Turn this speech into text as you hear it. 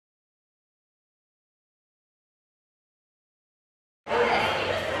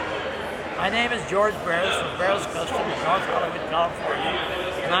My name is George Barris from Barris Custom in North Hollywood, California,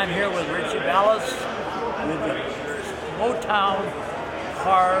 and I'm here with Richie Ballas with the Motown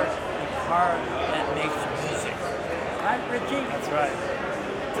car, the car that makes music. Right, Richie? That's right.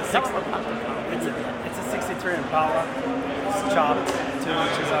 It's a 63 Impala. It's chopped, 2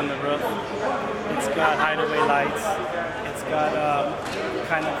 inches on the roof. It's got hideaway lights. It's got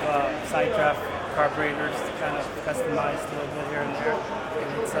kind of side draft carburetors, kind of customized a little bit here and there.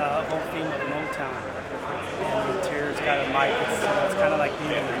 And it's a whole theme of Motown. And the interior's got a mic. It's kind of like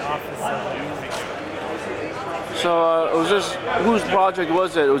being in an office of music. So was this, whose project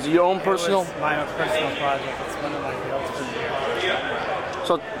was it? Was it your own personal? It was my personal project. It's one of my builds for the year.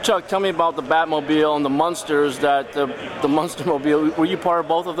 So Chuck, tell me about the Batmobile and the Munsters, the Munstermobile. Were you part of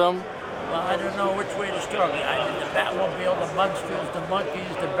both of them? Well, I don't know which way to start. I did the Batmobile, the Munsters, the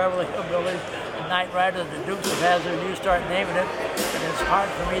Monkees, the Beverly Hillbillies, the Knight Rider, the Dukes of Hazzard. You start naming it, and it's hard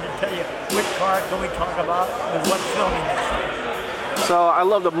for me to tell you which car can we talk about with what filming this. So I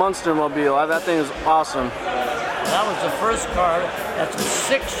love the Munstermobile. That thing is awesome. That was the first car. That's a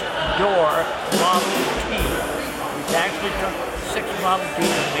 6-door Model T. We actually took 6 Model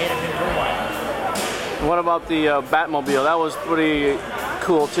Ts and made them into one. What about the Batmobile? That was pretty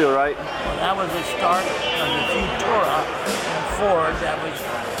cool too, right? Well, that was the start of the Futura from Ford that was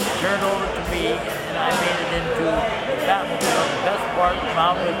turned over to me, and I made it into the Batmobile. The best part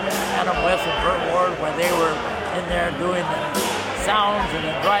about with Adam West and Burt Ward, when they were in there doing the sounds and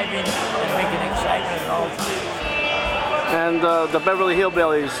the driving and making excitement at all times. And the Beverly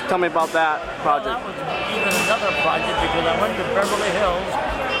Hillbillies, tell me about that project. Well, that was even another project because I went to Beverly Hills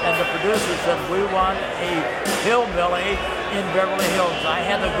and the producer said, we want a hillbilly in Beverly Hills. I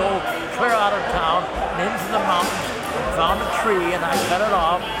had to go clear out of town and into the mountains and found a tree and I cut it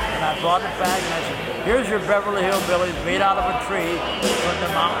off and I brought it back and I said, here's your Beverly Hillbillies made out of a tree from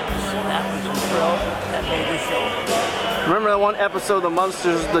the mountains. And that was the thrill that made the show. Remember that one episode of the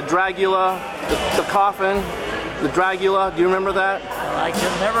Munsters, the Dragula, the coffin? The Dragula, do you remember that? Well, I can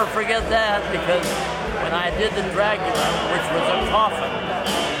never forget that because when I did the Dragula, which was a coffin,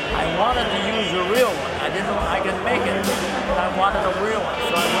 I wanted to use a real one. I didn't know I could make it, but I wanted a real one.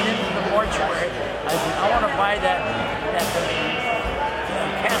 So I went into the mortuary. I said, I want to buy that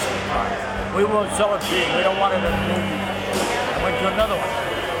casket car. We won't sell it to you. We don't want it in the movie. I went to another one.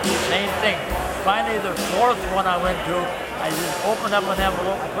 Same thing. Finally, the 4th one I went to, I just opened up an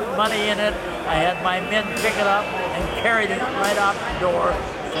envelope, put money in it. I had my men pick it up and carried it right out the door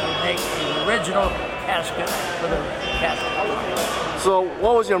to make the original casket for the casket. So,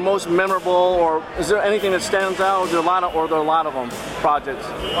 what was your most memorable, or is there anything that stands out, or are there a lot of them projects?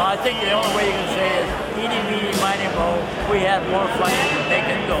 Well, I think the only way you can say is, eeny, meeny, miny, moe, we had more fun to make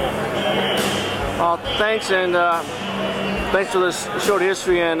it go. Well, thanks, and thanks for this short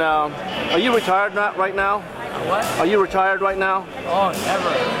history. And are you retired right now? What? Are you retired right now? Oh,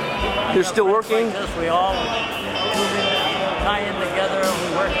 never. You're still working? Like this, we all tie in together,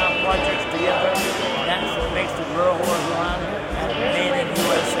 we work on projects together. That's what makes the world go on and made in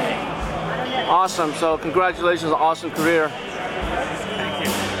USA. Awesome. So congratulations on an awesome career. Thank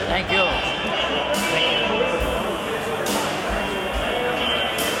you. Thank you.